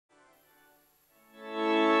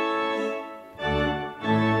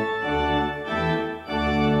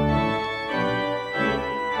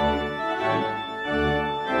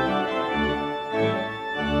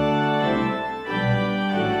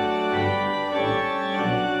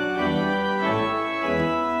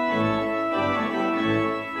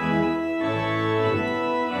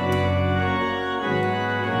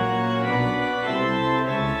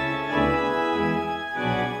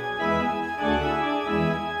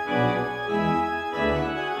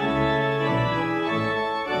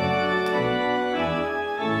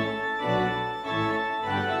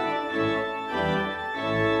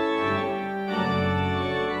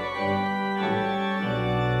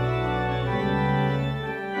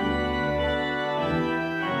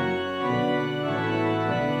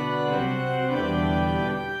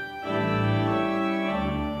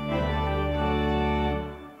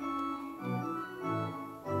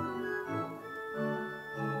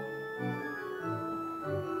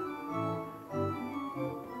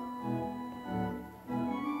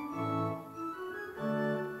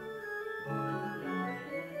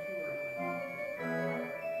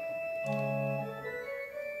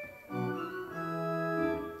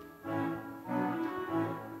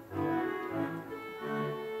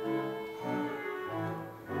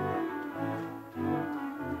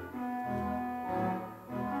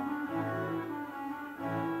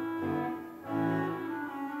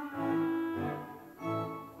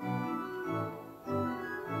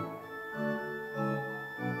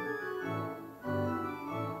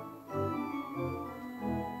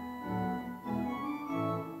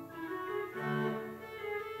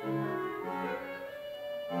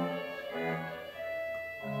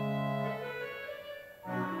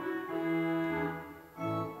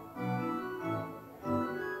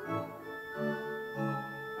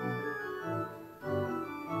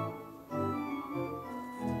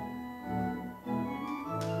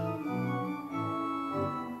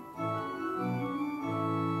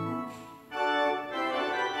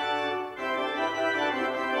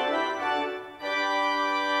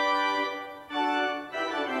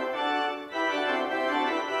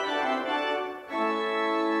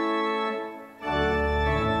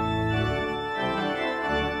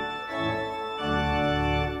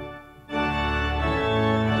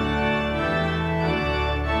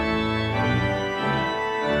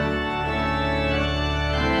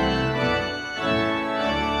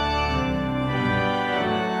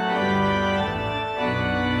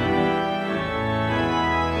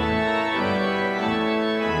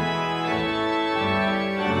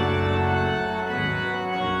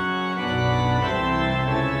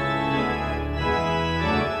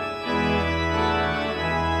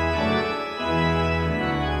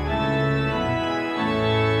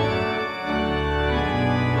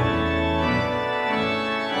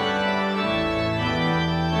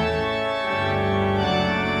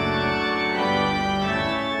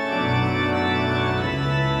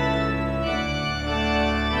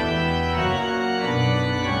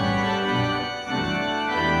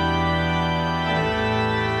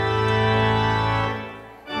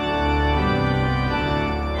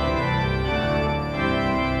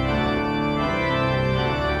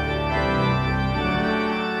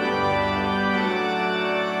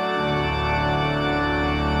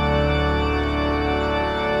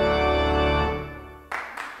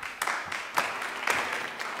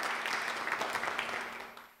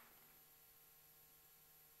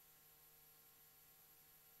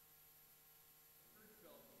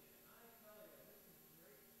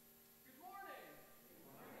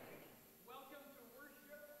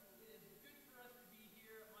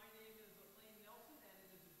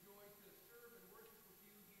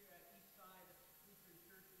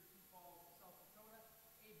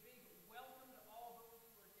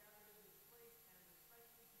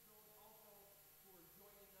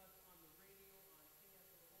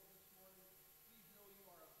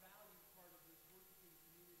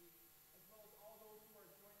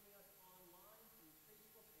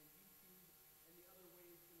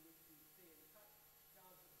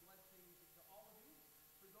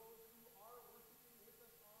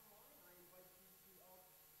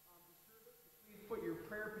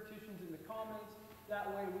That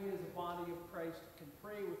way we as a body of Christ can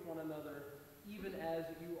pray with one another even as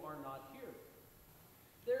you are not here.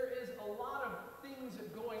 There is a lot of things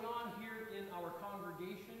going on here in our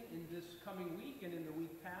congregation in this coming week and in the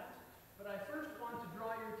week past, but I first want to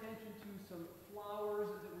draw your attention to some flowers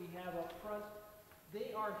that we have up front.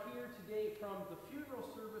 They are here today from the funeral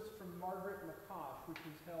service from Margaret McCosh, which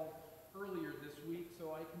was held earlier this week,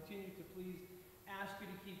 so I continue to please ask you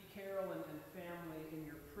to keep Carol and family in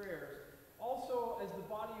your prayers. Also, as the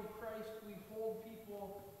body of Christ, we hold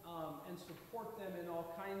people and support them in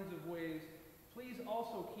all kinds of ways. Please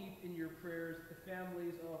also keep in your prayers the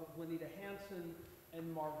families of Juanita Hansen and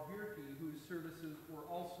Mark Bierke, whose services were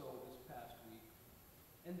also this past week.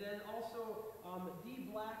 And then also, Dee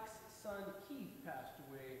Black's son Keith passed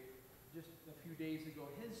away just a few days ago.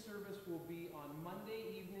 His service will be on Monday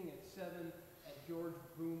evening at 7 at George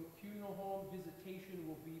Broom Funeral Home. Visitation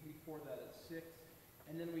will be before that at 6.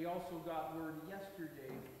 And then we also got word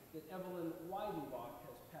yesterday that Evelyn Weidenbach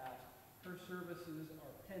has passed. Her services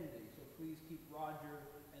are pending, so please keep Roger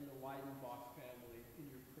and the Weidenbach family in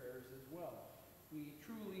your prayers as well. We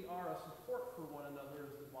truly are a support for one another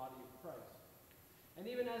as the body of Christ. And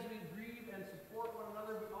even as we grieve and support one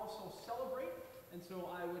another, we also celebrate. And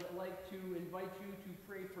so I would like to invite you to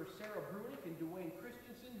pray for Sarah Brunick and Dwayne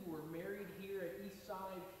Christensen, who were married here at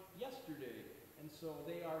Eastside yesterday. And so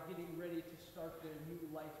they are getting ready to start their new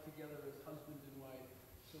life together as husband and wife.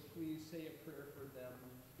 So please say a prayer for them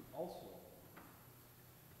also.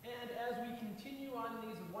 And as we continue on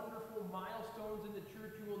these wonderful milestones in the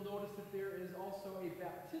church, you will notice that there is also a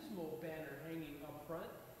baptismal banner hanging up front.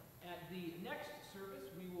 At the next service,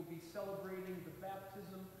 we will be celebrating the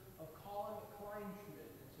baptism of Colin Kleinschmidt.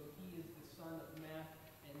 And so he is the son of Matt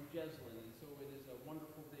and Jeslyn. And so it is a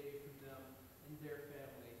wonderful day for them and their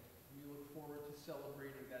family. We look forward to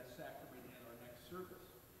celebrating that sacrament at our next service.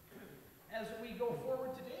 As we go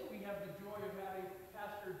forward today, we have the joy of having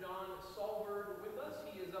Pastor Don Solberg with us.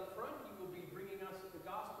 He is up front. He will be bringing us the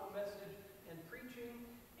gospel message and preaching.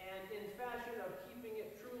 And in fashion of keeping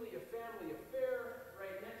it truly a family affair,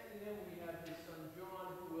 right next to him we have his son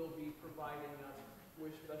John, who will be providing us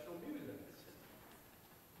with special music.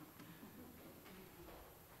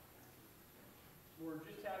 We're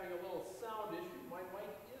just having a little sound issue. My mic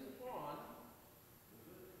is on.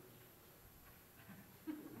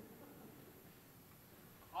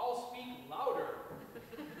 I'll speak louder.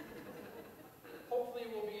 Hopefully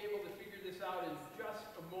we'll be able to figure this out in just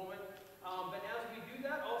a moment. But as we do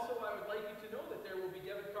that, also I would like you to know that there will be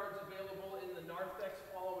debit cards available in the narthex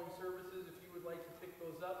following services if you would like to pick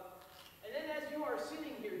those up. And then as you are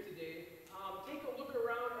sitting here today, take a look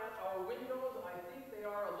around at our windows. I think they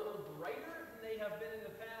are a little brighter than they have been in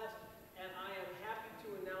the past. And I am happy to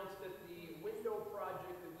announce that the window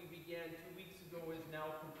project that we began 2 weeks ago is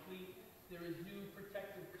now complete. There is new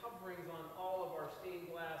protective coverings on all of our stained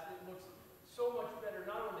glass. It looks so much better,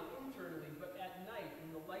 not only internally, but at night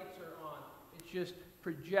when the lights are on. It just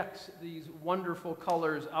projects these wonderful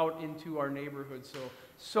colors out into our neighborhood.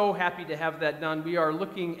 So happy to have that done. We are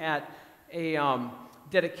looking at a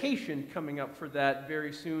dedication coming up for that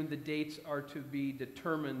very soon. The dates are to be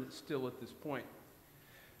determined still at this point.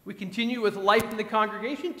 We continue with life in the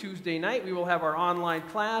congregation. Tuesday night we will have our online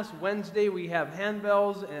class. Wednesday we have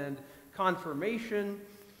handbells and confirmation.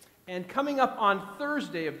 And coming up on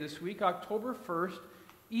Thursday of this week, October 1st,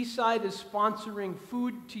 Eastside is sponsoring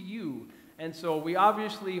Food to You. And so we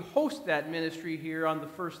obviously host that ministry here on the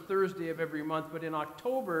first Thursday of every month, but in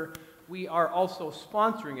October we are also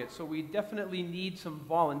sponsoring it. So we definitely need some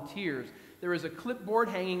volunteers. There is a clipboard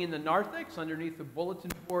hanging in the narthex underneath the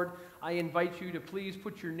bulletin board. I invite you to please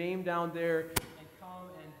put your name down there and come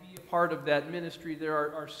and be a part of that ministry. There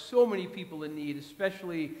are so many people in need,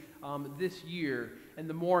 especially this year. And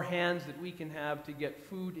the more hands that we can have to get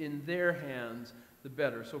food in their hands, the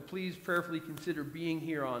better. So please prayerfully consider being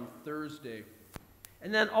here on Thursday.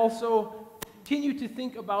 And then also continue to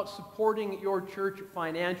think about supporting your church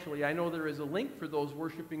financially. I know there is a link for those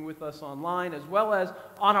worshiping with us online, as well as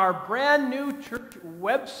on our brand new church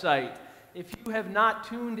website. If you have not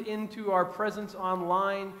tuned into our presence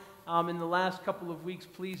online in the last couple of weeks,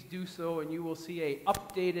 please do so, and you will see an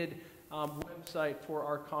updated website for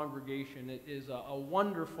our congregation. It is a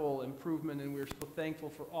wonderful improvement, and we're so thankful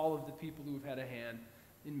for all of the people who have had a hand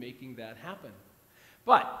in making that happen.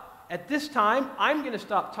 But at this time, I'm going to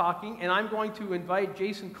stop talking, and I'm going to invite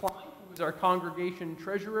Jason Klein, who is our congregation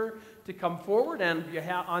treasurer, to come forward and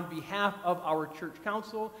on behalf of our church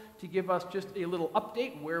council to give us just a little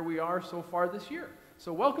update where we are so far this year.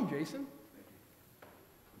 So welcome, Jason.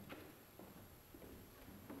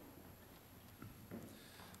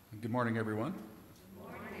 Good morning, everyone.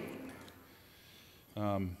 Good morning.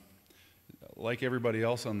 Like everybody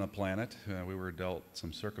else on the planet, we were dealt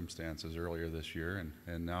some circumstances earlier this year,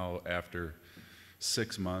 and now after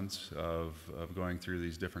 6 months of going through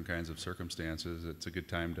these different kinds of circumstances, it's a good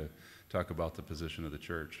time to talk about the position of the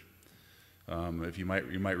church. If you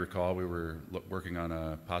might recall, we were working on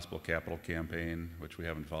a possible capital campaign, which we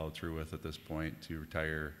haven't followed through with at this point, to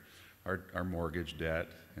retire our mortgage debt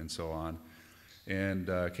and so on. And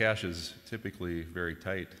cash is typically very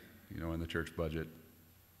tight, in the church budget.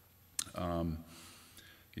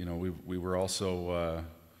 We were also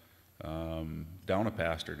down a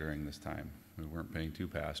pastor during this time. We weren't paying 2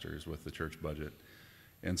 pastors with the church budget.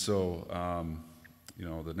 And so,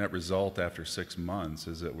 the net result after 6 months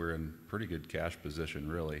is that we're in pretty good cash position,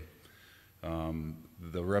 really.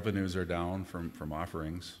 The revenues are down from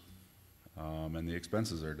offerings, and the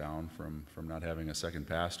expenses are down from not having a second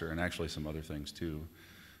pastor, and actually some other things too,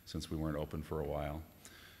 since we weren't open for a while.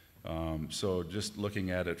 So just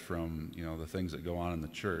looking at it from, the things that go on in the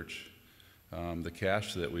church, the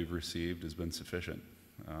cash that we've received has been sufficient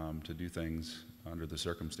to do things under the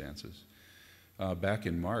circumstances. Back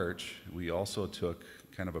in March, we also took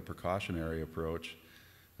kind of a precautionary approach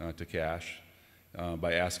to cash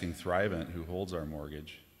by asking Thrivent, who holds our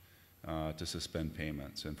mortgage, to suspend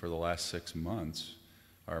payments. And for the last 6 months,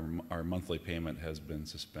 our monthly payment has been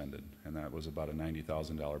suspended, and that was about a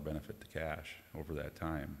 $90,000 benefit to cash over that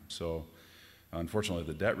time. So unfortunately,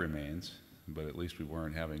 the debt remains, but at least we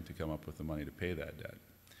weren't having to come up with the money to pay that debt.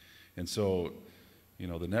 And so,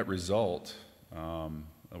 the net result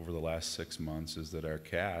over the last 6 months is that our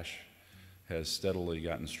cash has steadily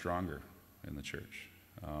gotten stronger in the church.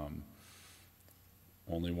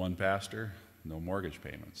 Only 1 pastor, no mortgage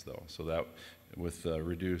payments, though. So that, with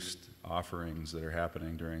reduced offerings that are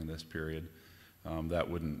happening during this period, that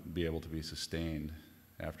wouldn't be able to be sustained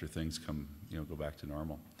after things go back to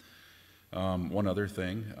normal. One other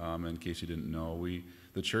thing, in case you didn't know,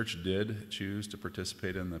 the church did choose to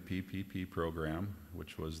participate in the PPP program,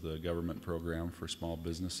 which was the government program for small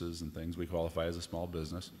businesses and things. We qualify as a small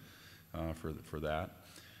business for that.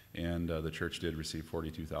 And the church did receive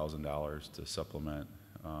 $42,000 to supplement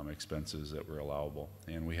expenses that were allowable.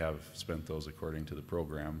 And we have spent those according to the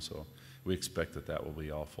program, so we expect that will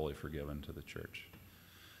be all fully forgiven to the church.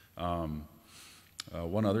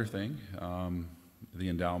 One other thing, the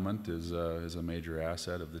endowment is a major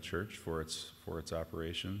asset of the church for its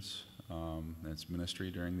operations and its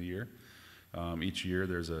ministry during the year. Each year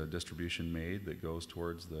there's a distribution made that goes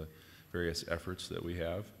towards the various efforts that we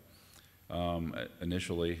have.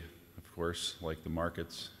 Initially, of course, like the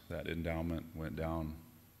markets, that endowment went down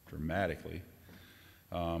dramatically.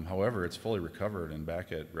 However, it's fully recovered and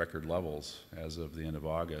back at record levels as of the end of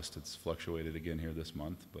August. It's fluctuated again here this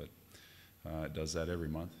month, but it does that every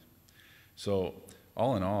month. So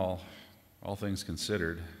all in all things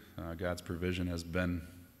considered, God's provision has been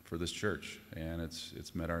for this church, and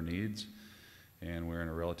it's met our needs, and we're in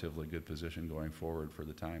a relatively good position going forward for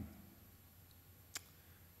the time.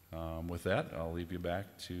 With that, I'll leave you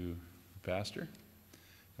back to the pastor,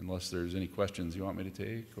 unless there's any questions you want me to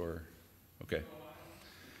take, or, okay.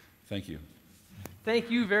 Thank you. Thank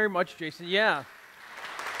you very much, Jason. Yeah.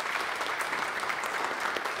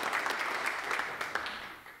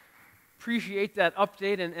 Appreciate that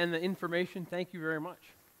update and the information. Thank you very much.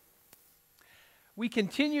 We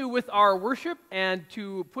continue with our worship, and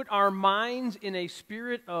to put our minds in a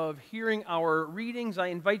spirit of hearing our readings, I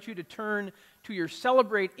invite you to turn to your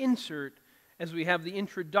Celebrate insert as we have the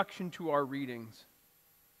introduction to our readings.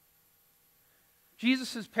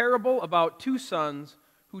 Jesus' parable about 2 sons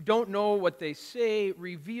who don't know what they say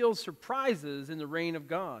reveals surprises in the reign of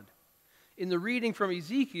God. In the reading from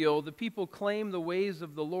Ezekiel, the people claim the ways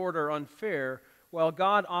of the Lord are unfair, while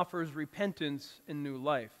God offers repentance and new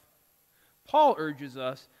life. Paul urges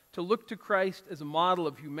us to look to Christ as a model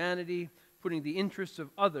of humanity, putting the interests of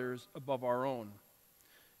others above our own.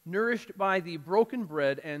 Nourished by the broken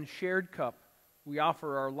bread and shared cup, we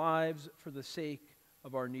offer our lives for the sake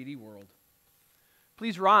of our needy world.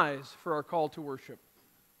 Please rise for our call to worship.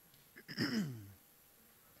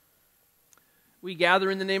 We gather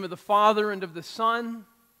in the name of the Father, and of the Son,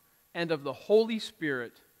 and of the Holy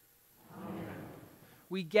Spirit. Amen.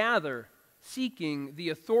 We gather seeking the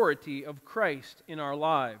authority of Christ in our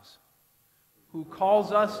lives, who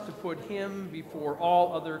calls us to put Him before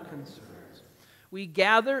all other concerns. We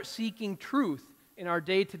gather seeking truth in our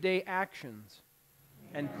day-to-day actions,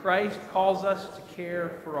 and Christ calls us to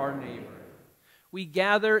care for our neighbor. We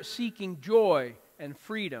gather seeking joy and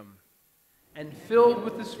freedom, and filled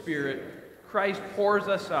with the Spirit, Christ pours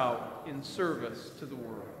us out in service to the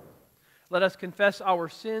world. Let us confess our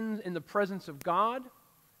sins in the presence of God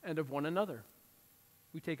and of one another.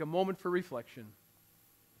 we take a moment for reflection.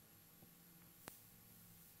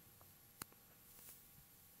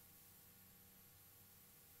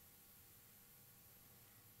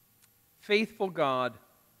 Faithful God,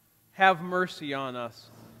 have mercy on us.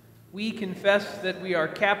 We confess that we are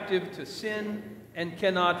captive to sin and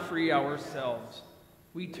cannot free ourselves.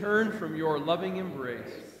 We turn from your loving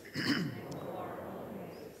embrace.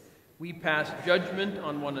 We pass judgment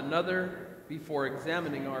on one another before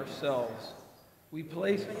examining ourselves. We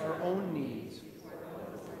place our own needs.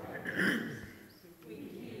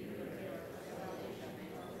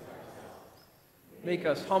 Make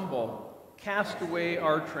us humble. Cast away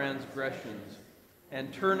our transgressions,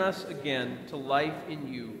 and turn us again to life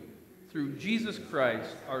in you, through Jesus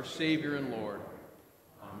Christ, our Savior and Lord.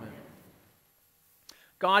 Amen.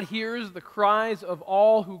 God hears the cries of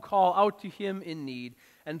all who call out to him in need,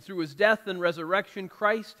 and through his death and resurrection,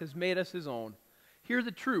 Christ has made us his own. Hear the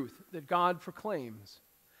truth that God proclaims.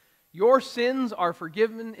 Your sins are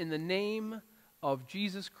forgiven in the name of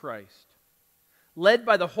Jesus Christ. Led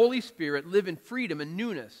by the Holy Spirit, live in freedom and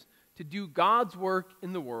newness, to do God's work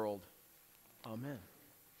in the world. Amen.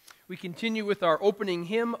 We continue with our opening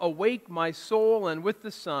hymn, Awake My Soul, and with the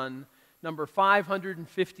Sun, number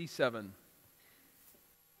 557.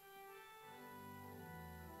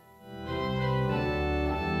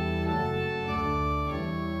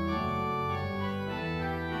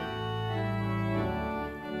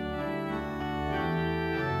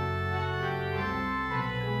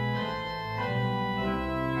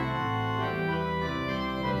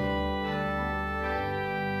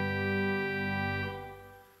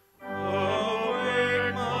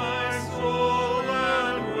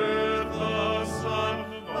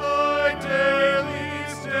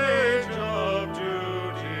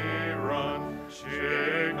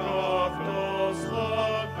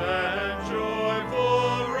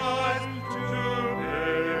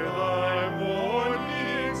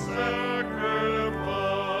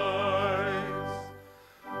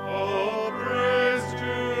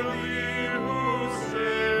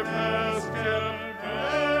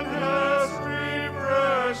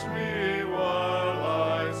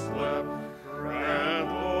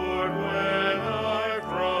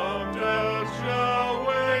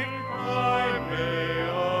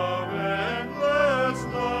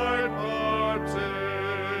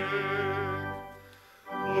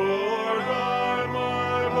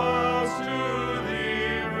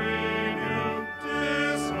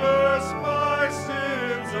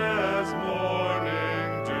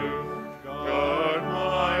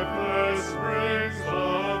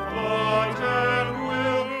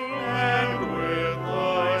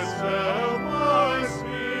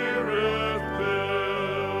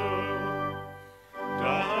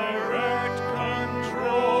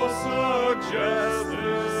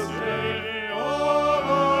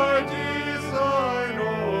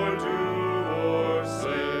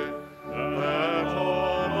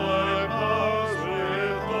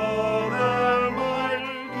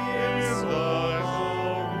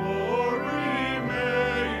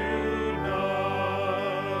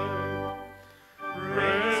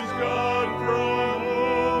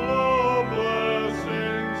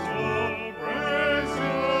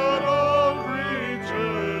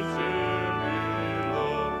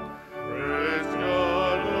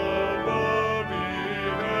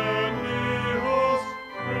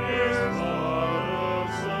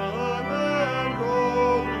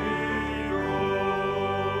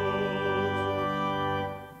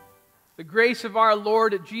 The grace of our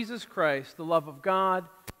Lord Jesus Christ, the love of God,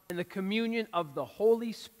 and the communion of the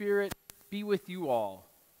Holy Spirit be with you all.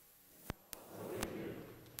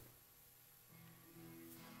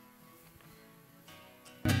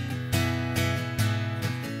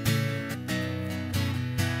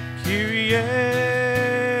 Kyrie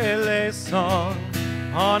eleison,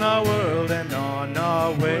 on our world and on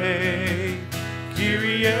our way.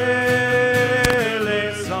 Kyrie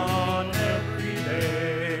eleison every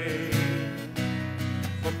day.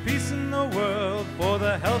 For peace in the world, for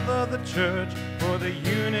the health of the church, for the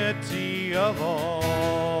unity of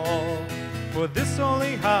all. For this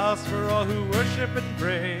holy house, for all who worship and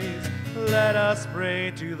praise, let us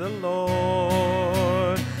pray to the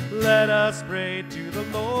Lord. Let us pray to the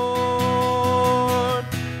Lord.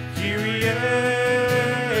 Kyrie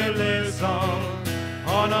eleison,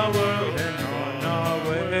 on our world and on our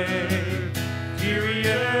way. Kyrie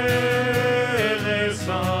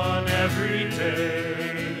eleison every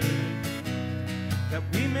day. That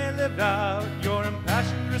we may live out your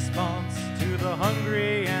impassioned response to the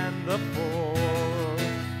hungry and the poor.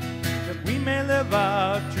 That we may live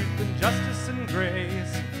out truth and justice and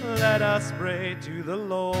grace. Let us pray to the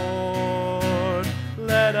Lord.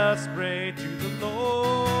 us pray to the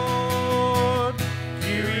Lord.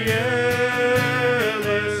 Kyrie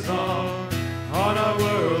eleison, on our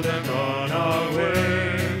world and on our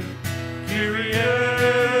way. Kyrie eleison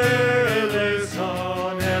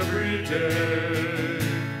every day.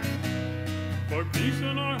 For peace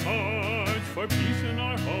in our hearts, for peace in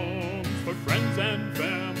our homes, for friends and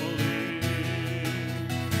family,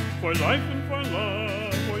 for life and for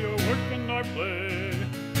love, for your work and our play,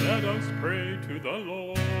 let us pray to the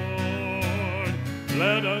Lord.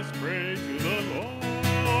 Let us pray to the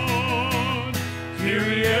Lord.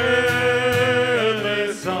 Kyrie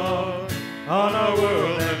eleison, on our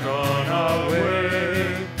world and on our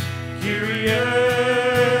way. Kyrie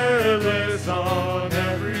eleison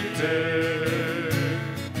every day.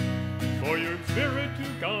 For your Spirit to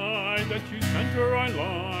guide, that you center our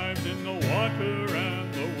lives in the water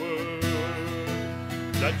and the Word,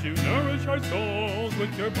 that you nourish our souls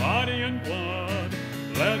with your body and blood.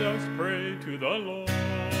 Let us pray to the Lord.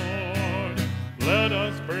 Let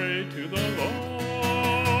us pray to the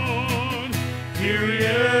Lord. Kyrie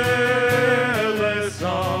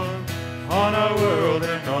eleison, on our world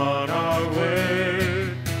and on our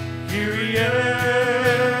way. Kyrie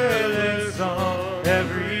eleison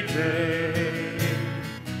every day.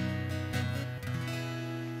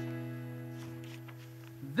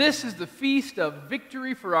 This is the feast of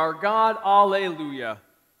victory for our God. Alleluia.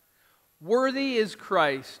 Worthy is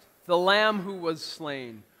Christ, the Lamb who was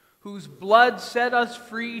slain, whose blood set us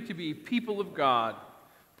free to be people of God.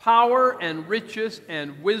 Power and riches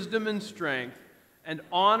and wisdom and strength and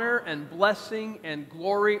honor and blessing and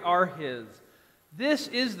glory are his. This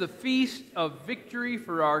is the feast of victory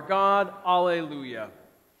for our God. Alleluia.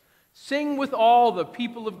 Sing with all the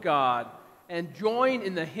people of God and join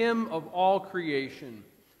in the hymn of all creation.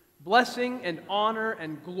 Blessing and honor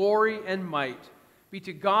and glory and might be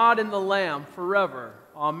to God and the Lamb forever.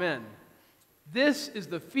 Amen. This is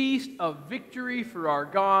the feast of victory for our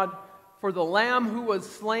God, for the Lamb who was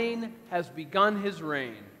slain has begun his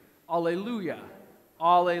reign. Alleluia.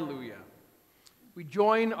 Alleluia. We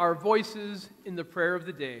join our voices in the prayer of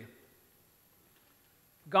the day.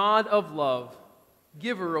 God of love,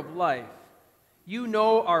 giver of life, you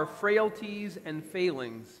know our frailties and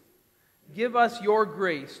failings. Give us your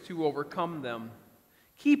grace to overcome them.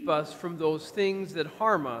 Keep us from those things that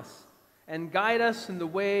harm us, and guide us in the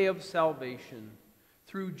way of salvation.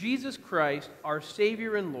 Through Jesus Christ, our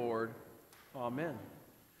Savior and Lord. Amen.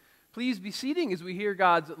 Please be seated as we hear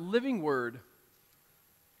God's living word.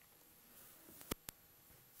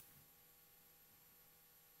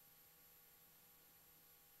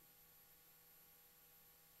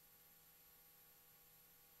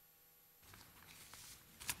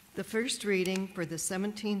 The first reading for the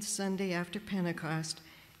 17th Sunday after Pentecost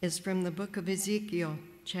is from the book of Ezekiel,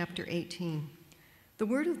 chapter 18. The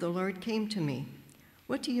word of the Lord came to me.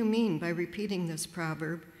 What do you mean by repeating this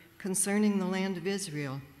proverb concerning the land of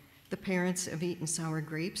Israel? The parents have eaten sour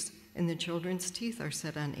grapes, and the children's teeth are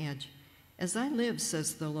set on edge. As I live,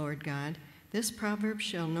 says the Lord God, this proverb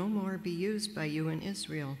shall no more be used by you in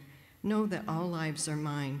Israel. Know that all lives are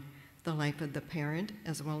mine. The life of the parent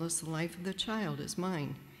as well as the life of the child is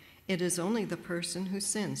mine. It is only the person who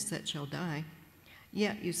sins that shall die.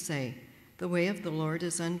 Yet you say, the way of the Lord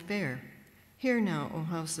is unfair. Hear now, O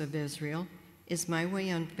house of Israel, is my way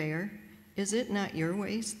unfair? Is it not your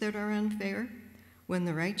ways that are unfair? When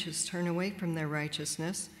the righteous turn away from their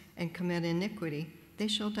righteousness and commit iniquity, they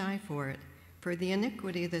shall die for it. For the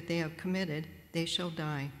iniquity that they have committed, they shall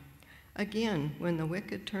die. Again, when the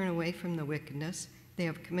wicked turn away from the wickedness they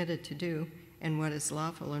have committed to do, and what is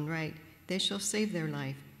lawful and right, they shall save their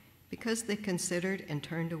life. Because they considered and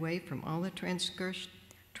turned away from all the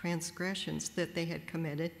transgressions that they had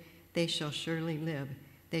committed, they shall surely live.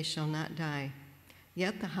 They shall not die.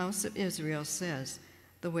 Yet the house of Israel says,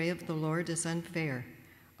 the way of the Lord is unfair.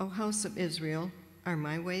 O house of Israel, are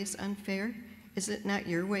my ways unfair? Is it not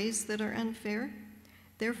your ways that are unfair?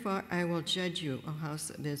 Therefore I will judge you, O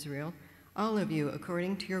house of Israel, all of you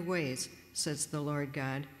according to your ways, says the Lord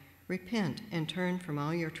God. Repent and turn from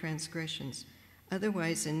all your transgressions.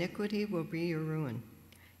 Otherwise iniquity will be your ruin.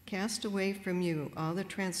 Cast away from you all the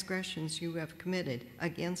transgressions you have committed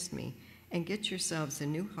against me, and get yourselves a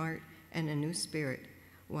new heart and a new spirit.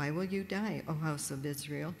 Why will you die, O house of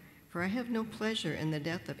Israel? For I have no pleasure in the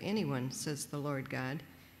death of anyone, says the Lord God.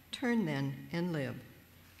 Turn then and live.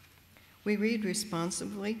 We read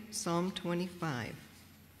responsibly Psalm 25.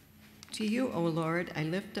 To you, O Lord, I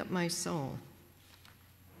lift up my soul.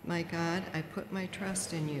 My God, I put my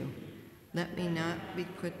trust in you. Let me not be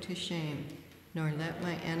put to shame, nor let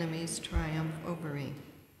my enemies triumph over me.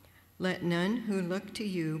 Let none who look to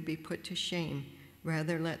you be put to shame,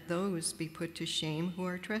 Rather, let those be put to shame who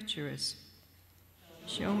are treacherous.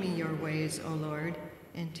 Show me your ways, O Lord,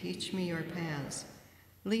 and teach me your paths.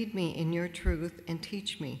 Lead me in your truth and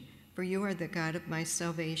teach me, for you are the God of my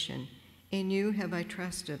salvation. In you have I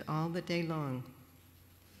trusted all the day long.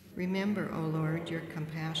 Remember, O Lord, your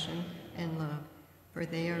compassion and love, for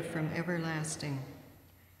they are from everlasting.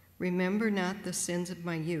 Remember not the sins of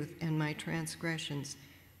my youth and my transgressions.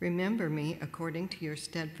 Remember me according to your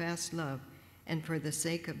steadfast love, and for the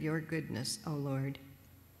sake of your goodness, O Lord.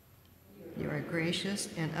 You are gracious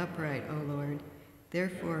and upright, O Lord.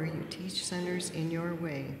 Therefore you teach sinners in your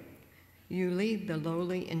way. You lead the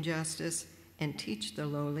lowly in justice and teach the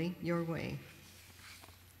lowly your way.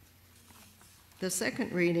 The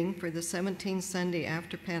second reading for the 17th Sunday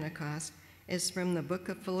after Pentecost is from the book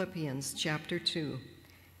of Philippians, chapter 2.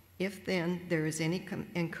 If then there is any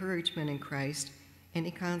encouragement in Christ,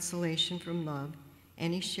 any consolation from love,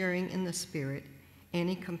 any sharing in the Spirit,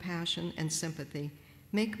 any compassion and sympathy,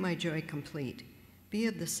 make my joy complete. Be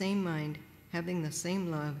of the same mind, having the same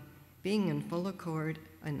love, being in full accord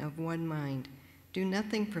and of one mind. Do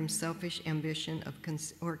nothing from selfish ambition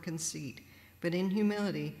or conceit, but in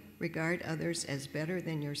humility regard others as better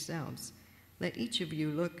than yourselves. Let each of you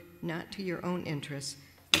look not to your own interests,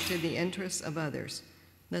 but to the interests of others.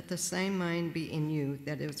 Let the same mind be in you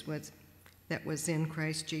that was in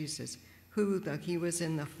Christ Jesus, who, though he was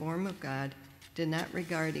in the form of God, did not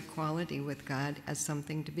regard equality with God as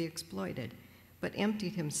something to be exploited, but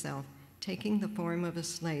emptied himself, taking the form of a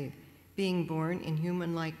slave, being born in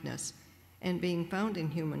human likeness, and being found in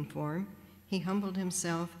human form, he humbled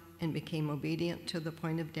himself and became obedient to the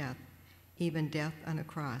point of death, even death on a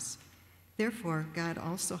cross. Therefore God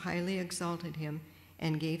also highly exalted him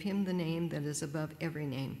and gave him the name that is above every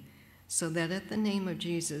name, so that at the name of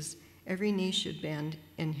Jesus every knee should bend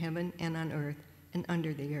in heaven and on earth and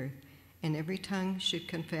under the earth, and every tongue should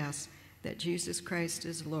confess that Jesus Christ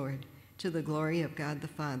is Lord, to the glory of God the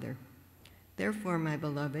Father. Therefore, my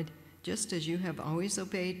beloved, just as you have always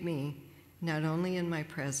obeyed me, not only in my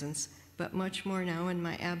presence, but much more now in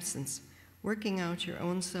my absence, working out your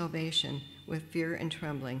own salvation with fear and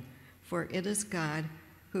trembling, for it is God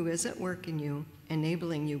who is at work in you,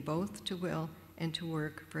 enabling you both to will and to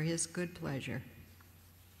work for his good pleasure.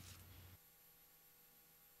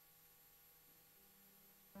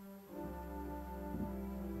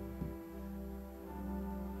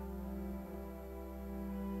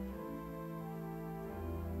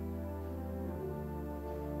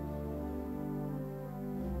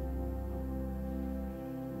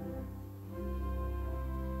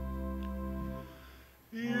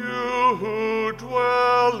 You who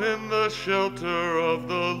dwell in the shelter of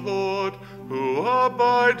the Lord, who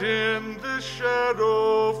abide in the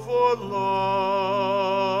shadow for life,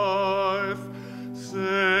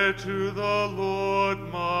 say to the Lord,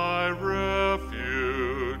 my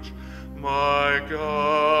refuge, my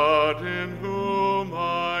God, in whom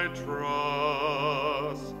I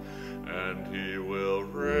trust, and he will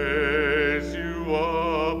raise you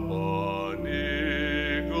up on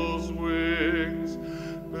eagle's wings,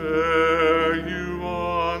 bear you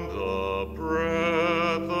on the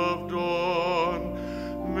breath of dawn,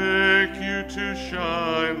 make you to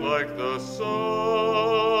shine like the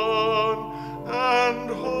sun, and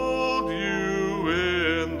hold you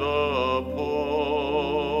in the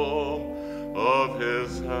palm of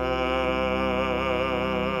his hand.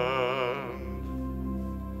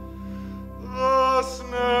 The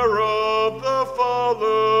snare of the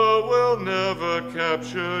fowler will never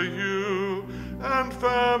capture you, and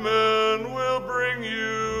famine will bring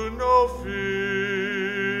you no fear.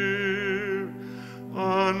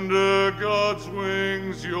 Under God's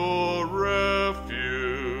wings your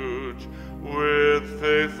refuge, with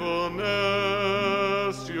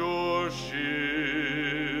faithfulness your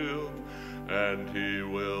shield, and he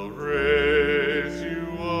will raise you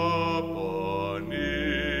up on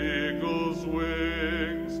eagle's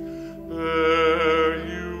wings, bear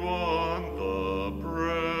you on the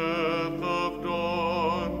breath of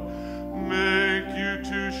dawn, make you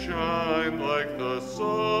to shine like the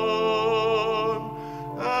sun,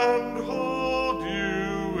 and hold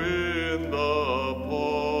you in the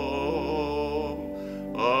palm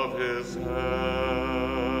of his hand.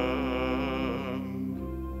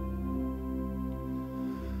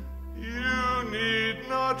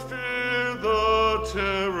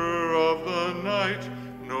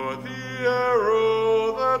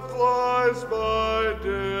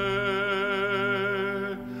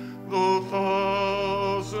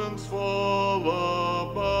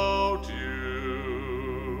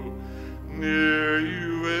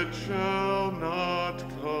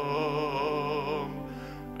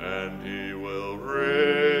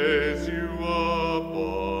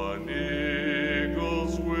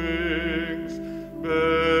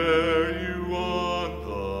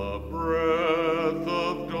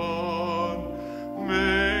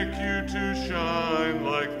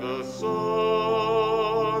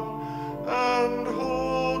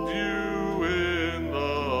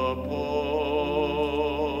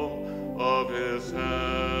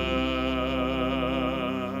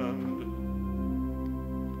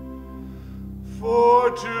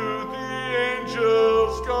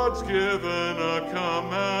 God's given a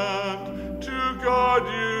command to guard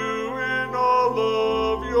you in all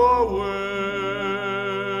of your ways.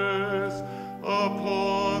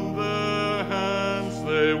 Upon their hands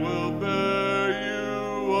they will bear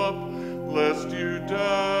you up, lest you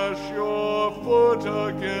dash your foot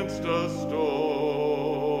against a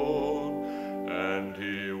stone. And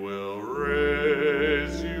he will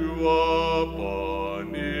raise you up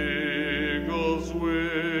on eagle's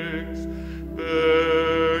wings,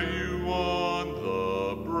 bear you on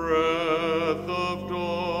the breath of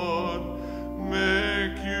dawn,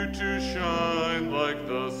 make you to shine like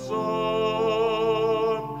the sun,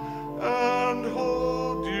 and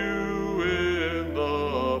hold you in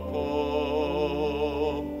the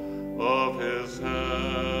palm of his hand,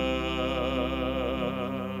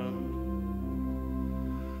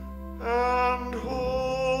 and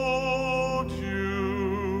hold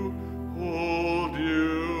you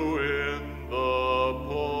in the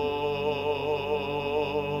palm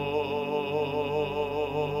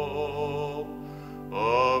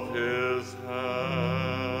of his hand.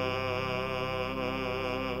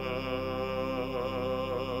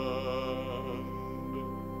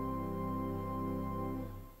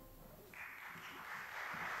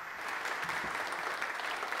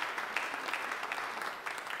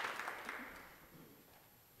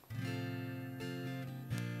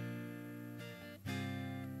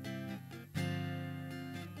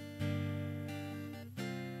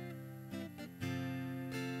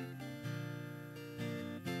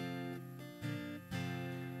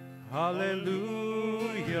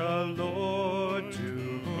 Hallelujah, Lord, to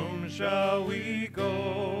whom shall we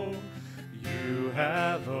go? You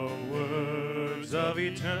have the words of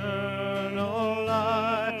eternal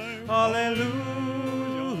life. Hallelujah.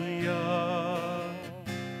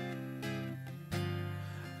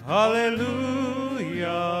 Hallelujah,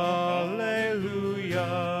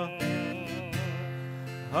 hallelujah,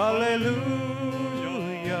 hallelujah.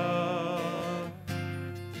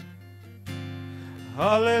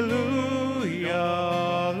 Hallelujah,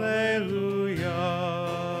 hallelujah.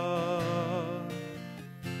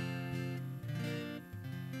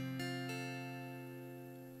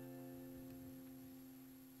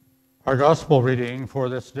 Our gospel reading for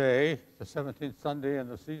this day, the 17th Sunday in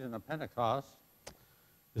the season of Pentecost,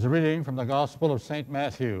 is a reading from the Gospel of St.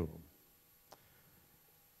 Matthew.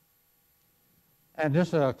 And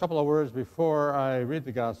just a couple of words before I read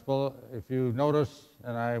the gospel, if you notice,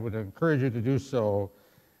 and I would encourage you to do so,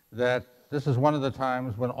 that this is one of the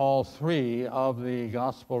times when all three of the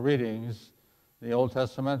gospel readings, the Old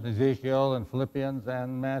Testament, Ezekiel and Philippians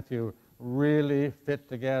and Matthew, really fit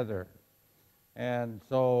together. And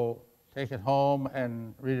so take it home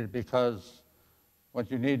and read it, because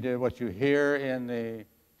what you hear in the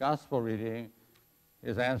gospel reading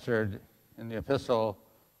is answered in the epistle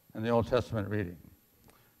and the Old Testament reading.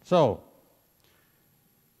 So,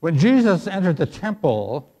 when Jesus entered the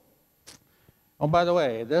temple, oh, by the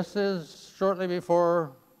way, this is shortly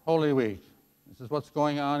before Holy Week. This is what's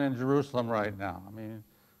going on in Jerusalem right now. I mean,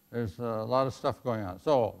 there's a lot of stuff going on.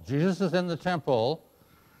 So, Jesus is in the temple.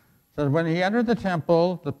 So when he entered the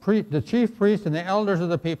temple, the chief priest and the elders of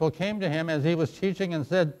the people came to him as he was teaching and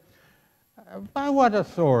said, "By what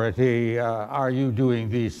authority are you doing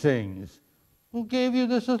these things? Who gave you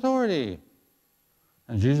this authority?"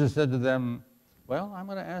 And Jesus said to them, "Well, I'm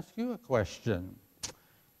going to ask you a question.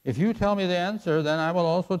 If you tell me the answer, then I will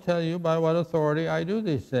also tell you by what authority I do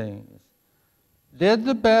these things. Did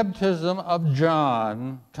the baptism of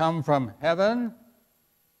John come from heaven,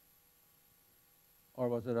 or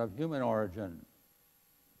was it of human origin?"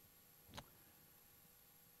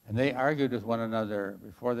 And they argued with one another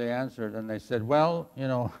before they answered, and they said, "Well, you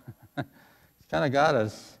know, it's kind of got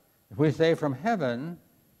us. If we say from heaven,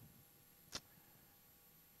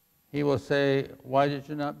 he will say, 'Why did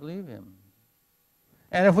you not believe him?'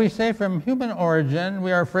 And if we say from human origin,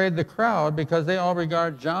 we are afraid the crowd, because they all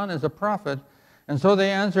regard John as a prophet." And so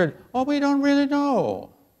they answered, "Oh, we don't really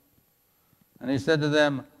know." And he said to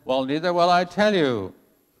them, "Well, neither will I tell you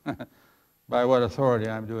by what authority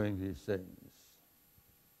I'm doing these things."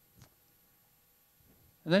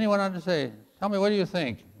 And then he went on to say, "Tell me, what do you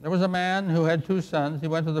think? There was a man who had 2 sons. He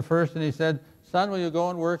went to the first and he said, 'Son, will you go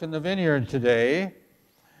and work in the vineyard today?'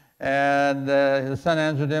 And the son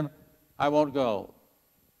answered him, 'I won't go.'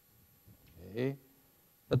 Okay.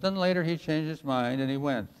 But then later he changed his mind and he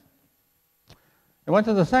went. He went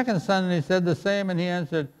to the second son and he said the same, and he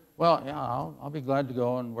answered, 'Well, yeah, I'll be glad to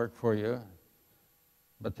go and work for you.'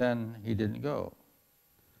 But then he didn't go.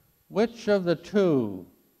 Which of the 2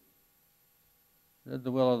 did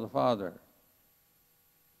the will of the Father?"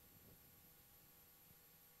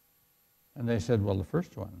 And they said, well, the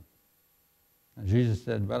first one. And Jesus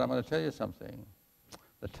said, but I'm going to tell you something.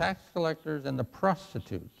 The tax collectors and the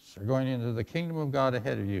prostitutes are going into the kingdom of God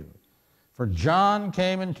ahead of you. For John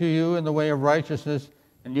came into you in the way of righteousness,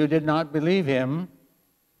 and you did not believe him.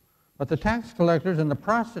 But the tax collectors and the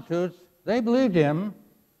prostitutes, they believed him.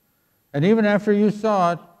 And even after you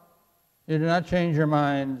saw it, you did not change your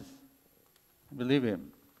minds and believe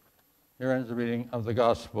him. Here ends the reading of the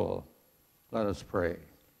gospel. Let us pray.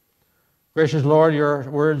 Gracious Lord, your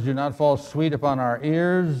words do not fall sweet upon our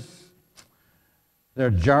ears. They're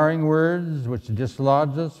jarring words which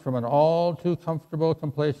dislodge us from an all too comfortable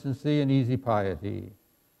complacency and easy piety.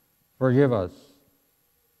 Forgive us,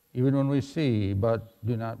 even when we see but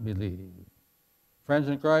do not believe. Friends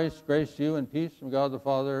in Christ, grace to you and peace from God the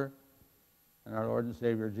Father and our Lord and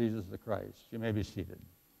Savior Jesus the Christ. You may be seated.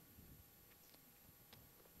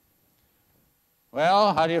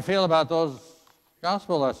 Well, how do you feel about those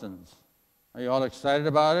gospel lessons? Are you all excited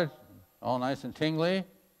about it? All nice and tingly?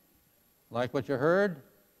 Like what you heard?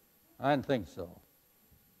 I didn't think so.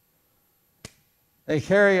 They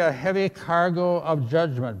carry a heavy cargo of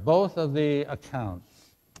judgment, both of the accounts.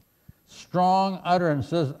 Strong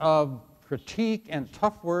utterances of critique and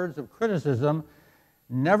tough words of criticism,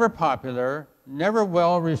 never popular, never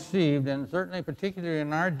well received, and certainly particularly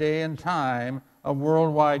in our day and time of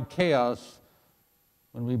worldwide chaos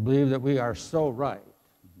when we believe that we are so right,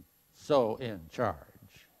 so in charge.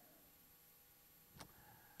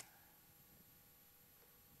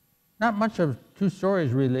 Not much of two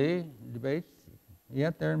stories, really, debates,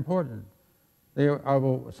 yet they're important. They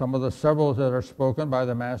are some of the several that are spoken by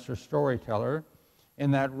the master storyteller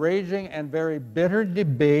in that raging and very bitter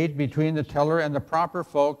debate between the teller and the proper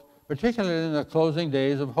folk, particularly in the closing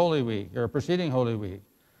days of Holy Week, or preceding Holy Week.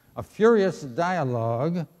 A furious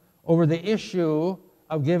dialogue over the issue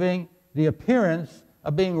of giving the appearance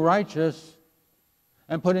of being righteous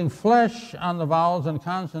and putting flesh on the vowels and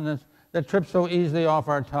consonants that trip so easily off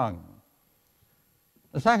our tongue.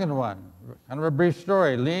 The second one, kind of a brief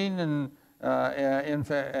story, lean and in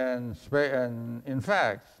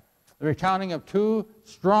fact, the recounting of two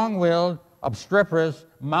strong-willed, obstreperous,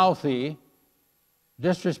 mouthy,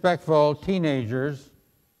 disrespectful teenagers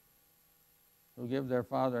who give their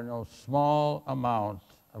father no small amount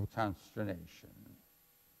of consternation.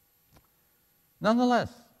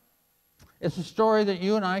 Nonetheless, it's a story that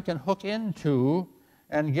you and I can hook into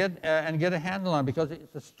and get a handle on because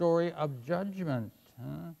it's a story of judgment.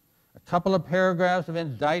 A couple of paragraphs of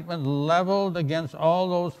indictment leveled against all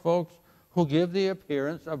those folks who give the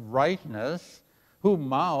appearance of rightness, who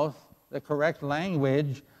mouth the correct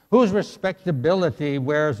language, whose respectability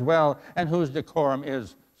wears well, and whose decorum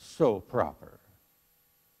is so proper.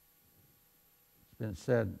 It's been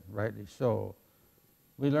said, rightly so.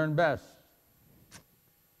 We learn best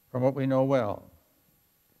from what we know well.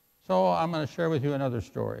 So I'm going to share with you another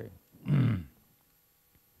story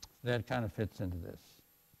that kind of fits into this.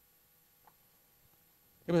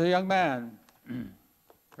 He was a young man,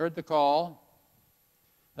 heard the call,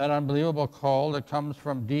 that unbelievable call that comes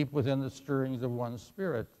from deep within the stirrings of one's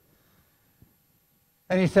spirit.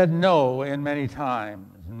 And he said no in many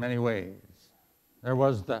times, in many ways. There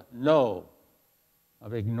was the no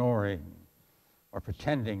of ignoring or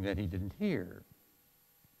pretending that he didn't hear.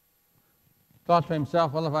 Thought to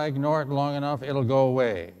himself, well, if I ignore it long enough, it'll go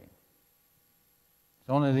away. It's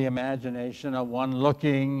only the imagination of one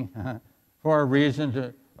looking for a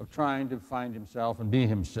reason of trying to find himself and be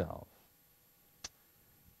himself.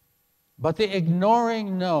 But the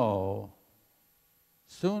ignoring no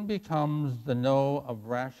soon becomes the no of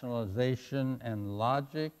rationalization and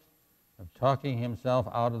logic, of talking himself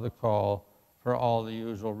out of the call for all the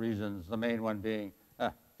usual reasons, the main one being,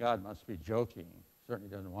 God must be joking, certainly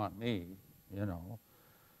doesn't want me, you know.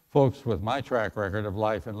 Folks with my track record of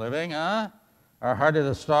life and living, are hardly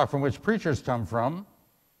the stock from which preachers come from,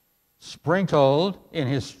 sprinkled in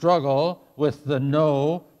his struggle with the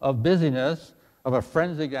no of busyness, of a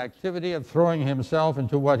frenzied activity of throwing himself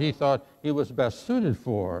into what he thought he was best suited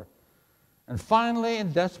for. And finally,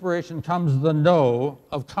 in desperation, comes the no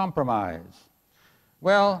of compromise.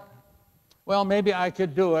 Well, maybe I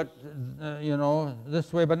could do it,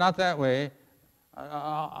 this way, but not that way.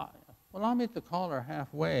 Well, I'll meet the caller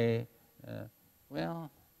halfway.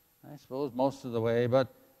 I suppose most of the way,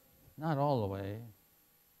 but not all the way.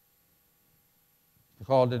 The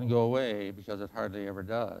call didn't go away because it hardly ever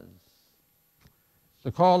does. It's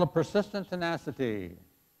the call of persistent tenacity,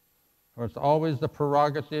 for it's always the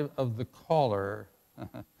prerogative of the caller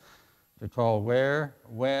to call where,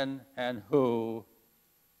 when, and who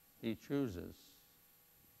he chooses.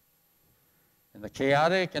 In the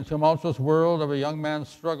chaotic and tumultuous world of a young man's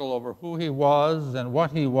struggle over who he was and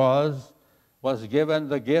what he was given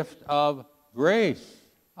the gift of grace.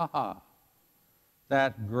 Aha!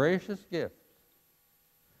 That gracious gift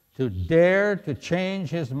to dare to change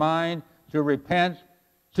his mind, to repent,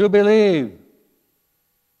 to believe.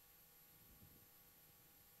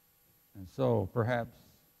 And so perhaps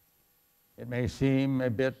it may seem a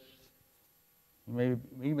bit,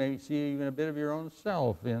 you may see even a bit of your own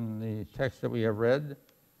self in the text that we have read,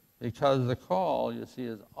 because the call, you see,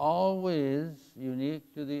 is always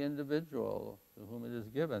unique to the individual to whom it is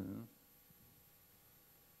given.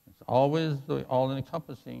 It's always the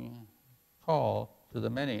all-encompassing call to the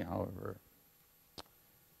many, however.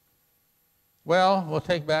 Well, we'll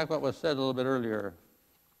take back what was said a little bit earlier.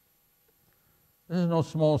 This is no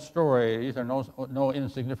small story. These are no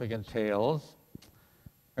insignificant tales.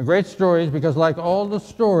 They're great stories because, like all the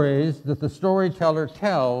stories that the storyteller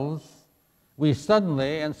tells, we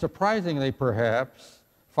suddenly, and surprisingly perhaps,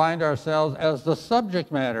 find ourselves as the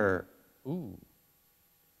subject matter. Ooh,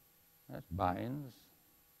 that binds.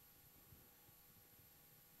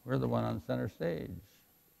 We're the one on center stage.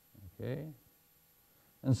 Okay?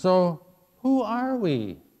 And so, who are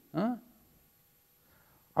we? Huh?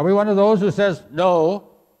 Are we one of those who says no,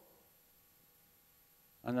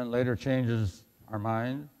 and then later changes our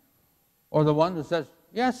mind? Or the one who says,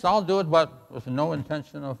 yes, I'll do it, but with no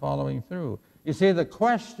intention of following through? You see, the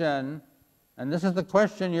question, and this is the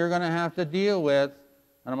question you're going to have to deal with,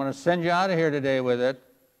 and I'm going to send you out of here today with it,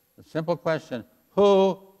 the simple question: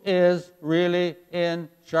 who is really in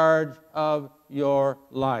charge of your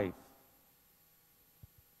life?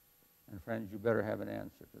 And friends, you better have an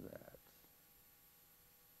answer to that.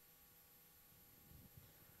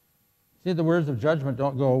 See, the words of judgment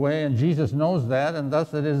don't go away, and Jesus knows that, and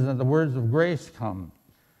thus it is that the words of grace come.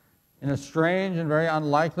 In a strange and very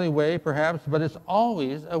unlikely way, perhaps, but it's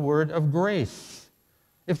always a word of grace.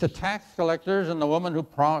 If the tax collectors and the woman who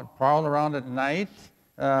prowl around at night,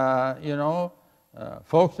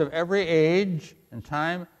 folks of every age and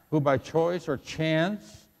time who by choice or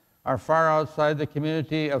chance are far outside the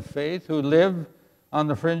community of faith, who live on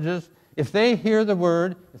the fringes, if they hear the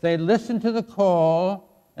word, if they listen to the call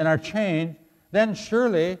and are changed, then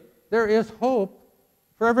surely there is hope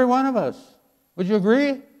for every one of us. Would you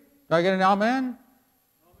agree? Do I get an amen?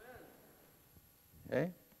 Amen.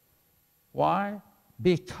 Okay. Why?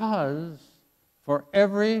 Because for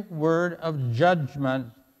every word of judgment,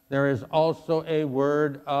 there is also a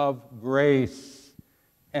word of grace.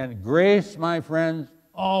 And grace, my friends,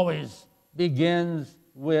 always begins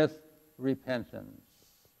with repentance.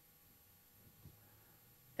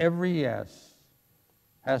 Every yes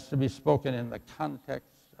has to be spoken in the context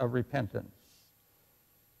of repentance,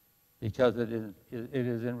 because it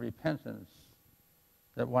is in repentance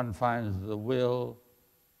that one finds the will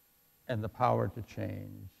and the power to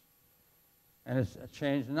change. And it's a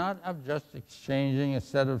change not of just exchanging a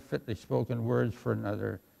set of fitly spoken words for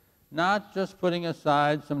another, not just putting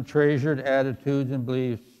aside some treasured attitudes and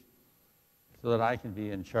beliefs so that I can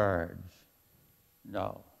be in charge.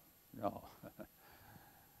 No.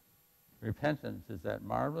 Repentance is that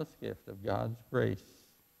marvelous gift of God's grace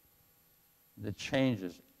that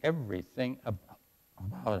changes everything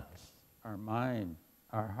about us, our mind,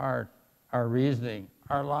 our heart, our reasoning,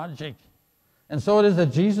 our logic. And so it is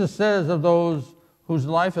that Jesus says of those whose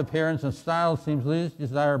life appearance and style seems least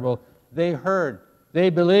desirable, they heard,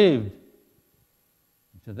 they believed.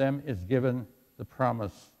 To them is given the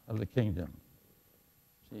promise of the kingdom.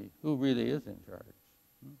 See, who really is in charge?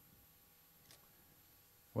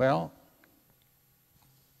 Well,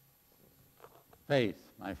 faith,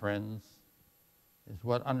 my friends, is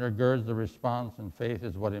what undergirds the response, and faith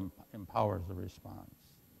is what empowers the response.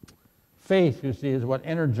 Faith, you see, is what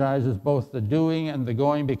energizes both the doing and the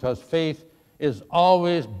going, because faith is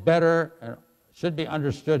always better and should be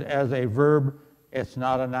understood as a verb. It's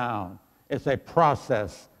not a noun. It's a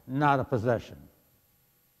process, not a possession.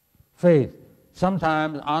 Faith,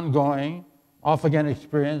 sometimes ongoing, off-again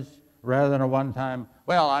experience, rather than a one-time,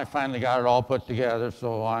 well, I finally got it all put together,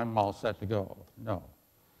 so I'm all set to go. No.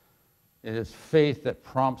 It is faith that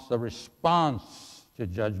prompts the response to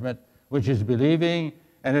judgment, which is believing,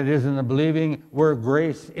 and it is in the believing where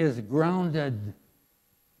grace is grounded.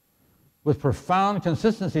 With profound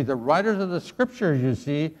consistency, the writers of the Scriptures, you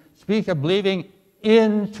see, speak of believing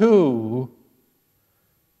into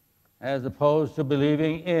as opposed to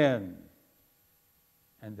believing in.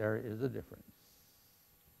 And there is a difference.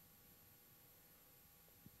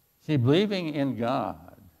 See, believing in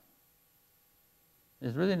God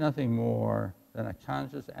is really nothing more than a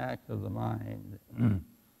conscious act of the mind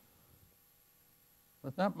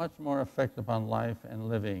with not much more effect upon life and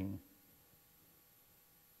living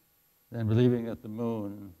than believing that the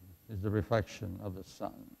moon is the reflection of the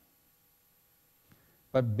sun.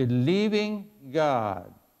 But believing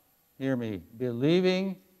God, hear me,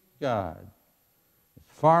 believing God is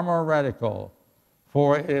far more radical,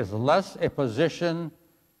 for it is less a position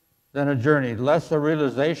than a journey, less a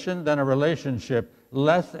realization than a relationship,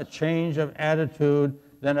 less a change of attitude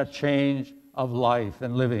than a change of life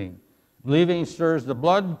and living. Believing stirs the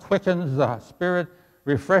blood, quickens the spirit,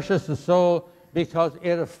 refreshes the soul, because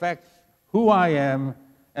it affects who I am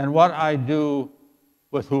and what I do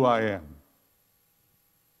with who I am.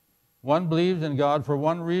 One believes in God for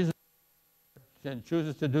one reason and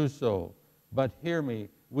chooses to do so. But hear me,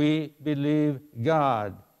 we believe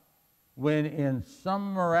God when in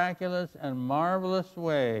some miraculous and marvelous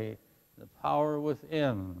way the power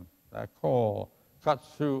within, that call, cuts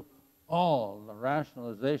through all the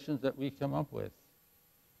rationalizations that we come up with,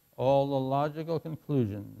 all the logical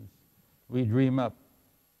conclusions we dream up,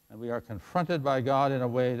 and we are confronted by God in a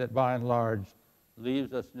way that by and large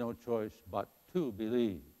leaves us no choice but to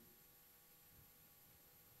believe.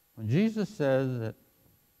 When Jesus says that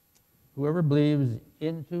whoever believes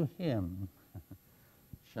into him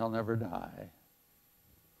shall never die,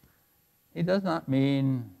 he does not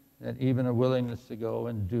mean that even a willingness to go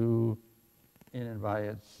and do in and by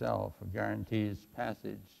itself guarantees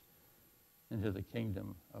passage into the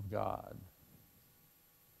kingdom of God.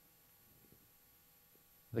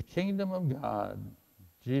 The kingdom of God,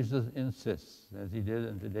 Jesus insists, as he did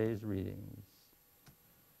in today's readings,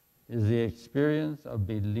 is the experience of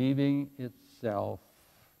believing itself.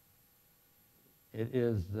 It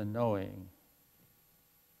is the knowing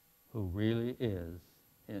who really is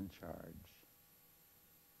in charge.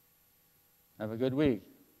 Have a good week.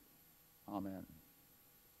 Amen.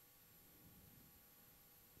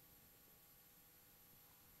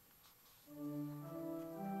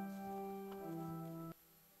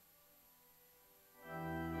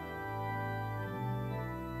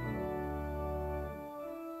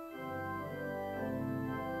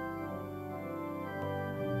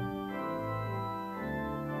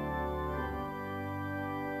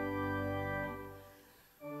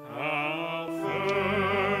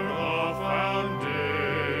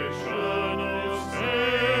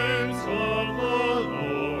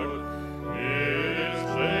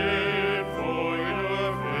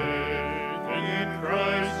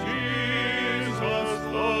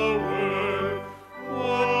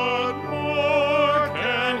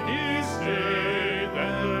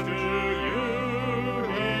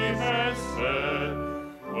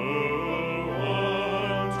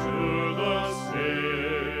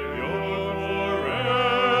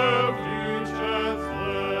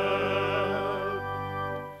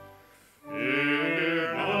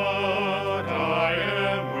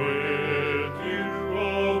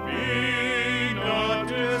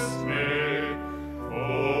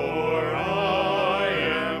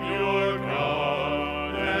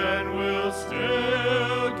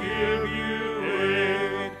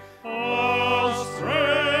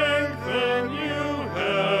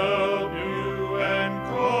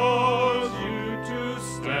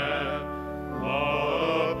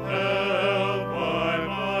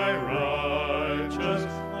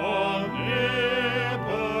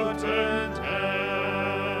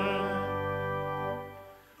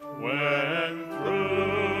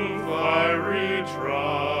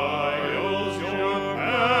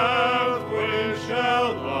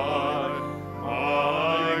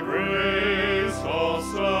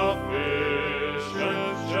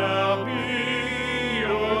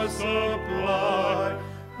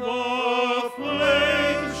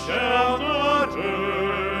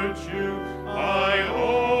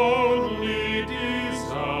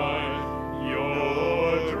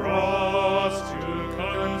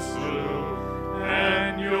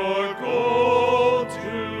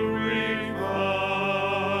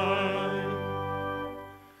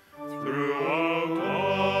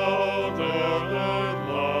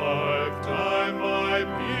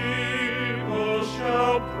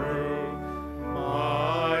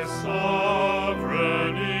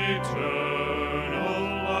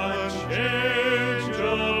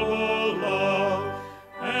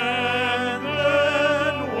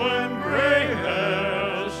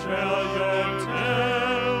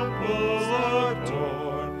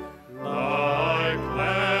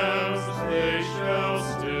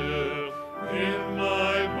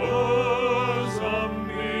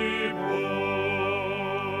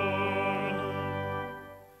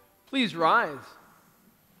 Please rise.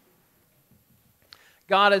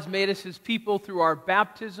 God has made us his people through our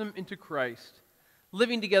baptism into Christ.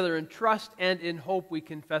 Living together in trust and in hope, we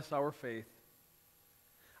confess our faith.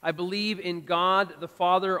 I believe in God, the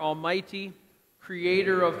Father Almighty,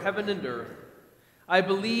 creator of heaven and earth. I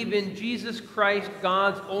believe in Jesus Christ,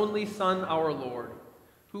 God's only Son, our Lord,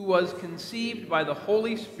 who was conceived by the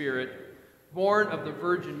Holy Spirit, born of the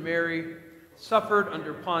Virgin Mary, suffered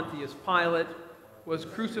under Pontius Pilate, was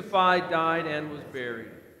crucified, died, and was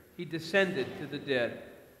buried. He descended to the dead.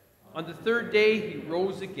 On the third day he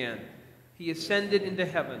rose again. He ascended into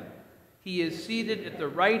heaven. He is seated at the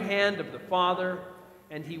right hand of the Father,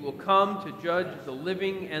 and he will come to judge the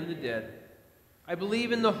living and the dead. I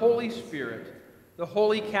believe in the Holy Spirit, the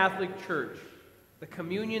Holy Catholic Church, the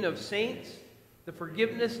communion of saints, the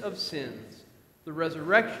forgiveness of sins, the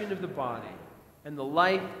resurrection of the body, and the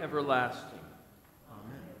life everlasting.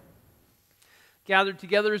 Amen. Gathered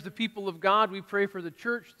together as the people of God, we pray for the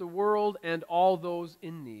church, the world, and all those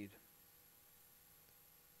in need.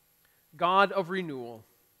 God of renewal,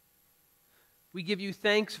 we give you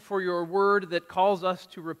thanks for your word that calls us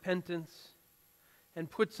to repentance and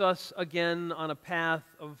puts us again on a path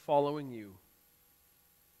of following you.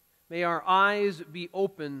 May our eyes be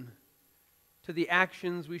open to the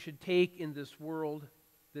actions we should take in this world,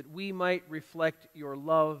 that we might reflect your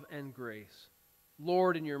love and grace.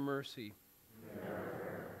 Lord, in your mercy. Amen.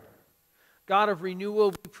 God of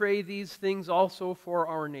renewal, we pray these things also for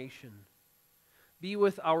our nation. Be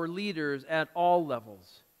with our leaders at all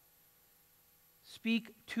levels.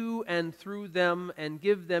 Speak to and through them and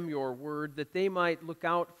give them your word, that they might look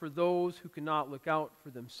out for those who cannot look out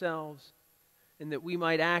for themselves, and that we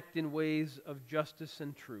might act in ways of justice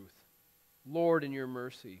and truth. Lord, in your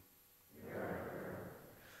mercy. Amen.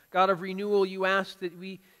 God of renewal, we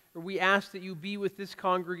ask that you be with this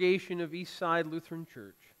congregation of Eastside Lutheran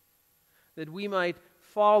Church, that we might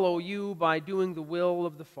follow you by doing the will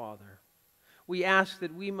of the Father. We ask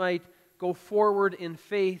that we might go forward in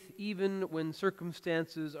faith even when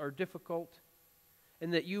circumstances are difficult,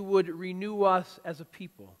 and that you would renew us as a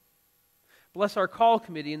people. Bless our call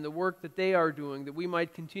committee and the work that they are doing, that we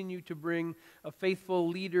might continue to bring a faithful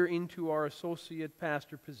leader into our associate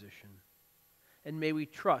pastor position. And may we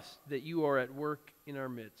trust that you are at work in our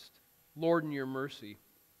midst. Lord, in your mercy.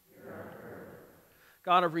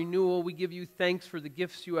 God of renewal, we give you thanks for the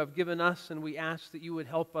gifts you have given us, and we ask that you would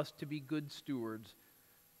help us to be good stewards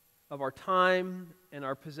of our time and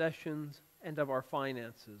our possessions and of our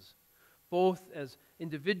finances, both as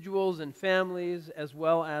individuals and families as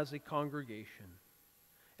well as a congregation.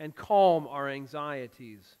 And calm our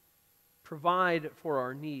anxieties, provide for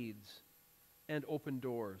our needs, and open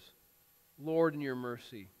doors. Lord, in your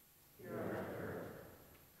mercy.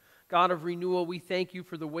 God of renewal, we thank you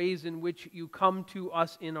for the ways in which you come to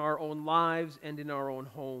us in our own lives and in our own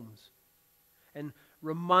homes, and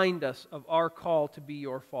remind us of our call to be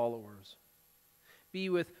your followers. Be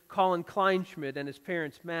with Colin Kleinschmidt and his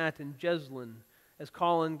parents Matt and Jeslyn as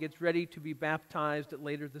Colin gets ready to be baptized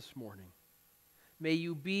later this morning. May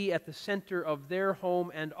you be at the center of their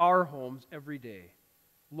home and our homes every day.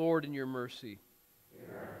 Lord, in your mercy.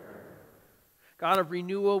 God of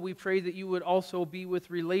renewal, we pray that you would also be with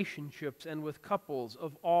relationships and with couples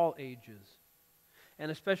of all ages, and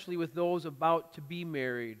especially with those about to be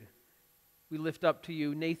married. We lift up to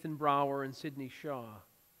you Nathan Brower and Sydney Shaw,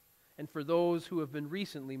 and for those who have been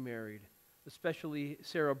recently married, especially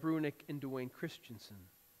Sarah Brunick and Dwayne Christensen.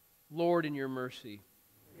 Lord, in your mercy.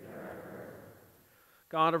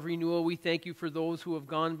 God of renewal, we thank you for those who have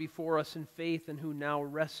gone before us in faith and who now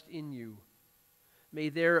rest in you. May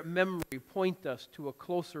their memory point us to a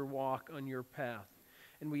closer walk on your path.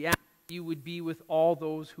 And we ask that you would be with all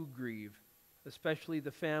those who grieve, especially the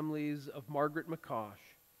families of Margaret McCosh,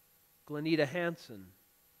 Glenita Hansen,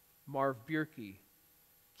 Marv Bierke,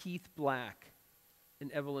 Keith Black, and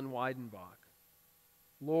Evelyn Weidenbach.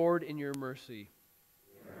 Lord, in your mercy.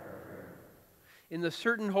 In the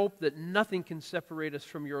certain hope that nothing can separate us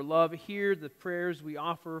from your love, hear the prayers we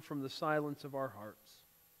offer from the silence of our hearts.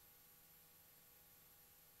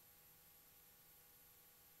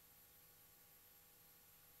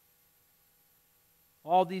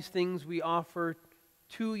 All these things we offer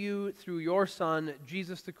to you through your Son,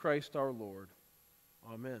 Jesus the Christ our Lord.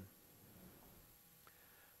 Amen.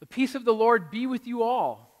 The peace of the Lord be with you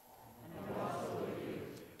all. And also with you.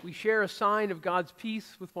 We share a sign of God's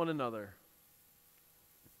peace with one another.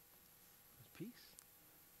 Peace.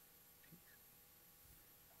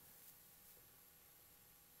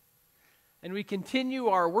 And we continue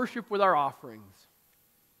our worship with our offerings.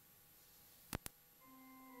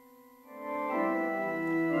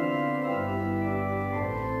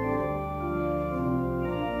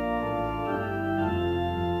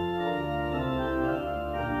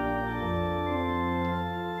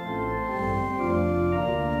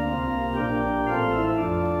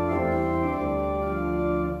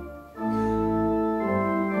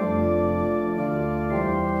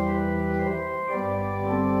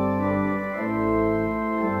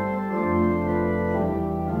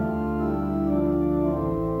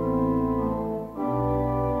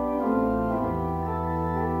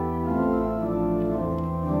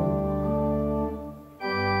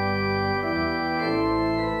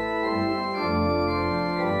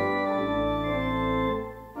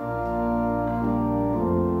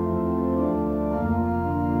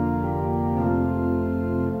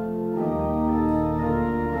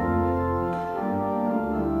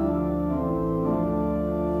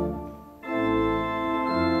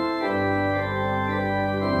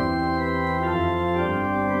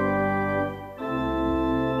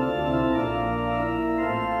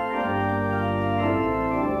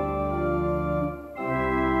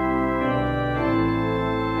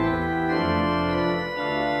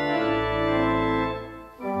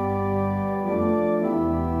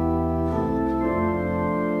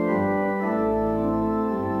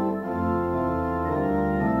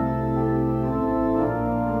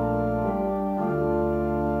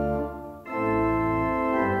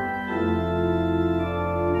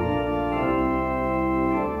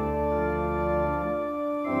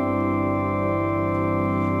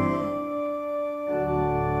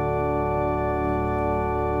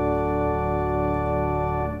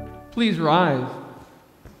 Please rise.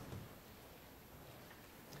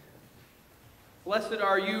 Blessed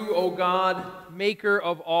are you, O God, maker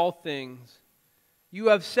of all things. You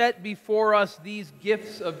have set before us these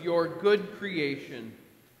gifts of your good creation.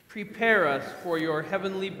 Prepare us for your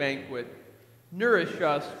heavenly banquet. Nourish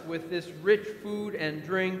us with this rich food and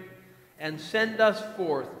drink, and send us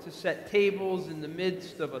forth to set tables in the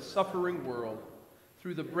midst of a suffering world.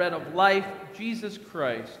 Through the bread of life, Jesus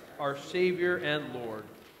Christ, our Savior and Lord.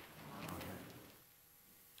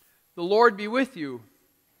 The Lord be with you.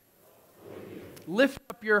 Lift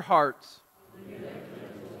up your hearts.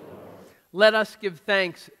 Let us give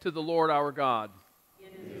thanks to the Lord our God.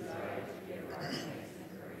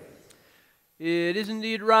 It is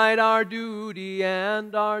indeed right, our duty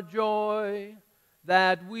and our joy,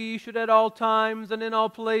 that we should at all times and in all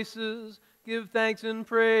places give thanks and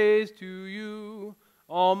praise to you,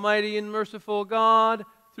 Almighty and merciful God,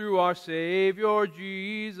 through our Savior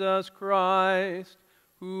Jesus Christ,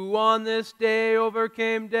 who on this day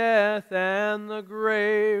overcame death and the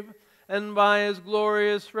grave, and by his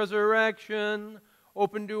glorious resurrection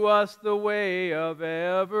opened to us the way of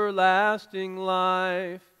everlasting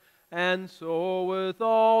life. And so with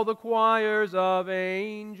all the choirs of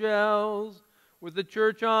angels, with the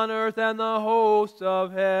church on earth and the hosts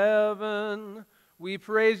of heaven, we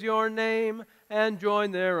praise your name and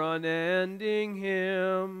join their unending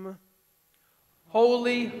hymn.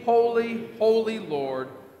 Holy, holy, holy Lord,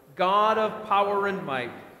 God of power and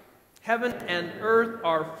might, heaven and earth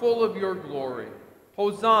are full of your glory.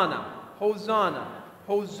 Hosanna, Hosanna,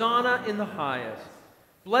 Hosanna in the highest.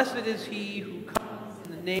 Blessed is he who comes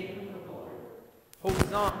in the name of the Lord.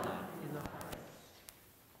 Hosanna in the highest.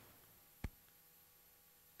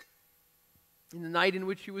 In the night in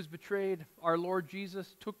which he was betrayed, our Lord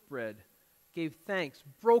Jesus took bread, gave thanks,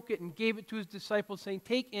 broke it, and gave it to his disciples, saying,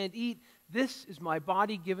 "Take and eat. This is my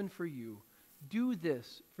body given for you. Do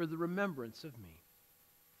this for the remembrance of me."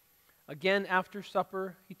 Again, after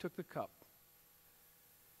supper, he took the cup.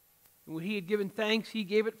 And when he had given thanks, he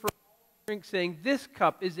gave it for drink, saying, "This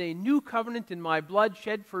cup is a new covenant in my blood,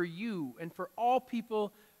 shed for you and for all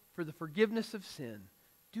people for the forgiveness of sin.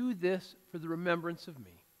 Do this for the remembrance of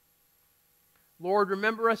me." Lord,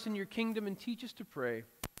 remember us in your kingdom and teach us to pray.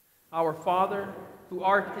 Our Father, who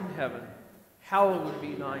art in heaven, hallowed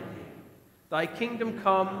be thy name. Thy kingdom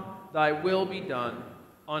come, thy will be done,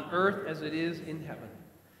 on earth as it is in heaven.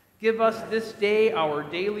 Give us this day our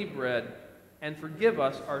daily bread, and forgive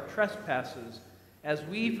us our trespasses, as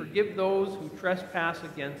we forgive those who trespass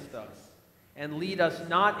against us. And lead us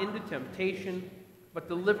not into temptation, but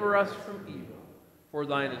deliver us from evil. For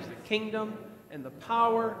thine is the kingdom, and the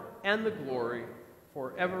power, and the glory,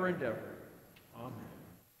 forever and ever. Amen.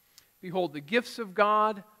 Behold the gifts of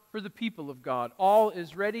God for the people of God. All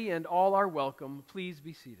is ready, and all are welcome. Please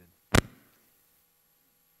be seated.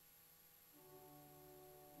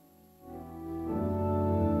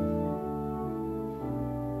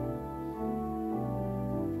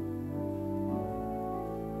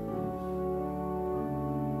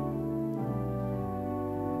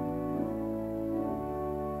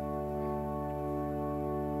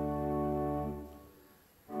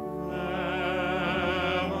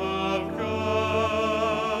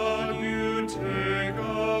 Take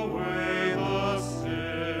away the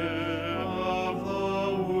sin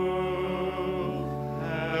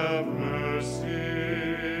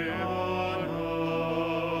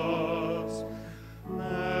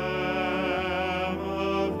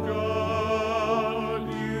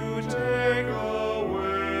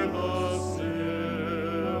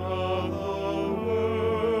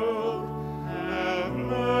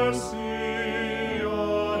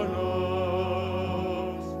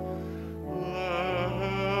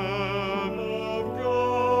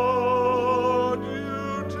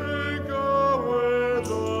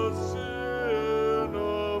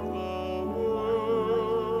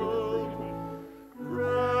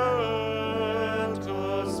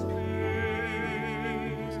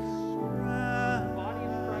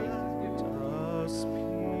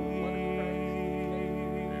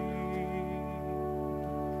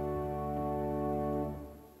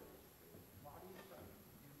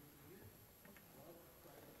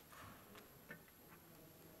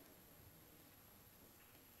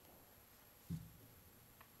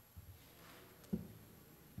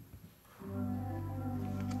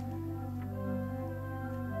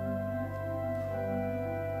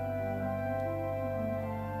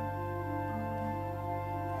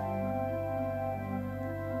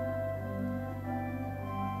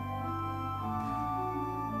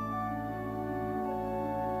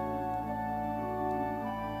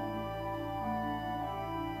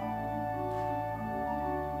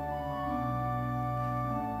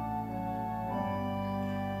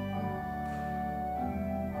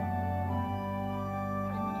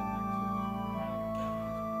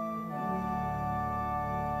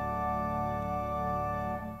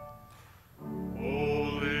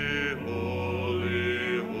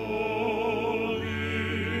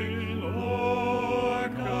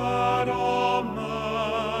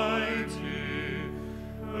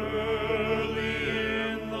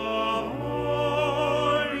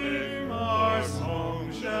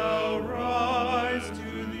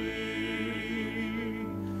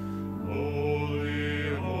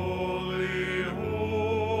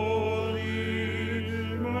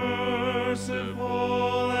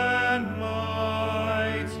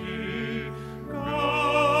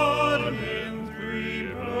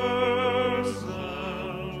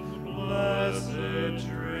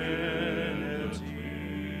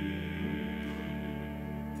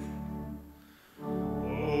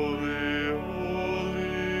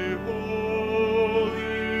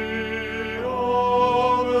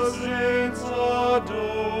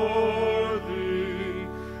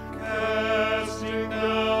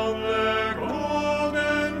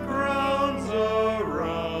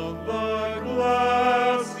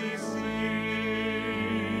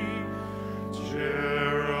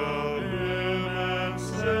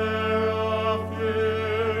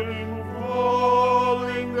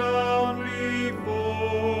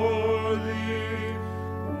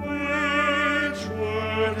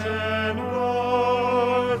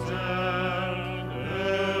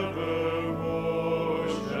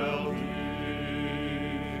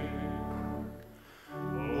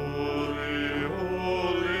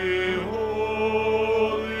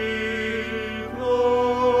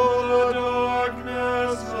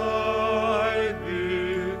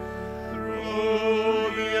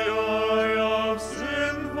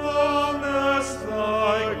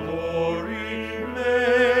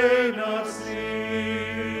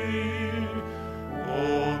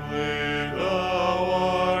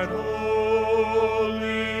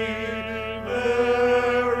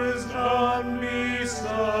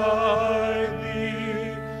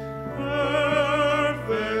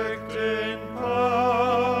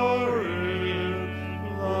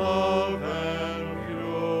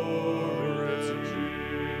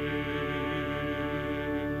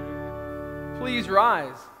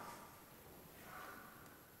rise.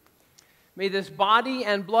 May this body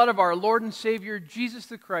and blood of our Lord and Savior, Jesus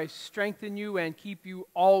the Christ, strengthen you and keep you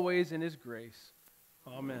always in his grace.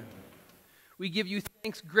 Amen. We give you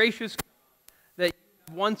thanks, gracious God, that you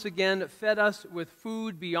have once again fed us with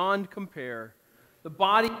food beyond compare, the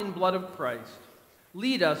body and blood of Christ.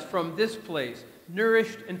 Lead us from this place,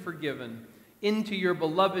 nourished and forgiven, into your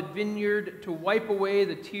beloved vineyard to wipe away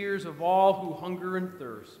the tears of all who hunger and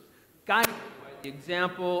thirst, guided by the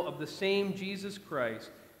example of the same Jesus Christ,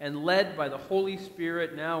 and led by the Holy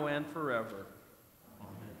Spirit now and forever.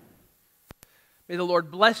 Amen. May the Lord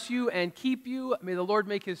bless you and keep you. May the Lord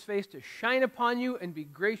make his face to shine upon you and be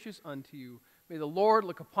gracious unto you. May the Lord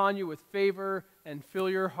look upon you with favor and fill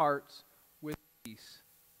your hearts with peace.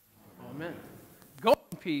 Amen. Go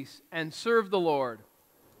in peace and serve the Lord.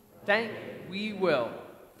 We will.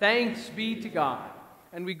 Thanks be to God.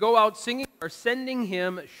 And we go out singing our sending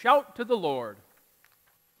hymn, Shout to the Lord.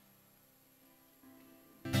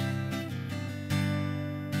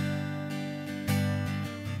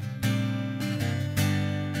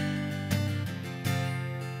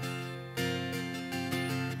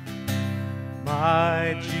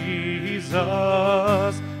 My Jesus,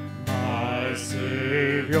 my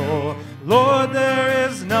Savior, Lord, there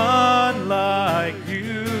is none like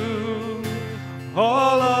you.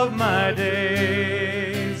 All of my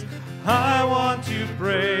days I want to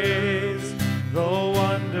praise the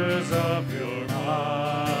wonders of your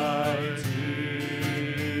mighty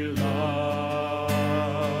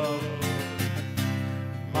love.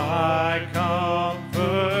 My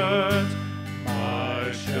comfort,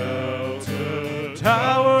 my shelter,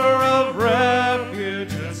 tower of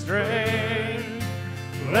refuge and strength,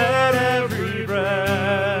 let every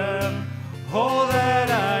breath, all that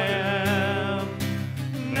I am,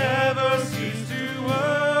 never cease to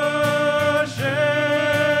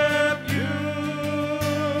worship you.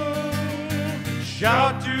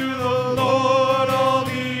 Shout to the Lord, all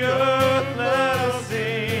the earth, let us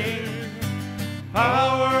sing.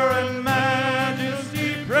 Power and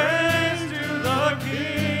majesty, praise to the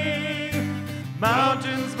King.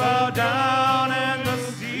 Mountains bow down and the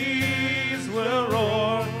seas will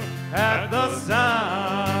roar at the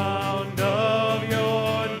sound of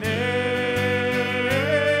your name.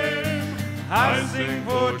 I sing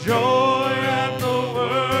for joy at the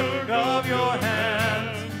work of your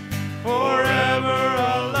hands. Forever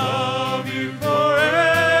I'll love you,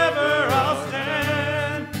 forever I'll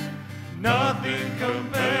stand. Nothing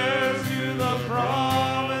compares to the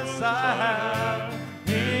promise I have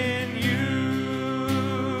in you.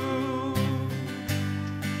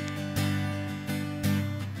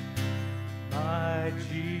 My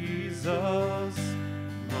Jesus,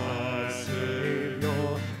 my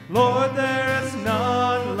Savior, Lord, there is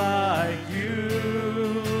none like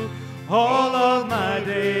you. All of my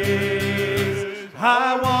days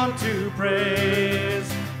I want to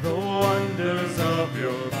praise the wonders of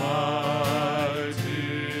your mighty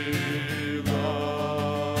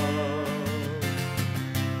love.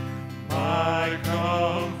 My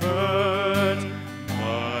comfort,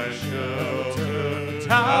 my shelter,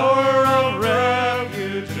 tower of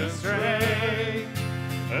refuge and strength,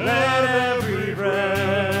 let every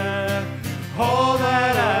breath, all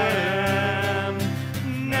that I am,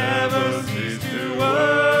 never cease to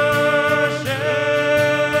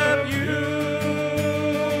worship you.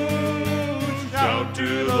 Shout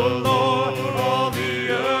to the Lord, all the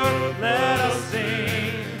earth, let us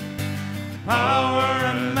sing. Power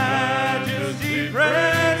and majesty,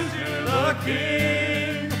 praise to the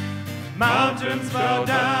King. Mountains bow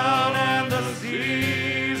down and the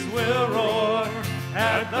seas will roar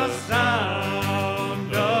at the sound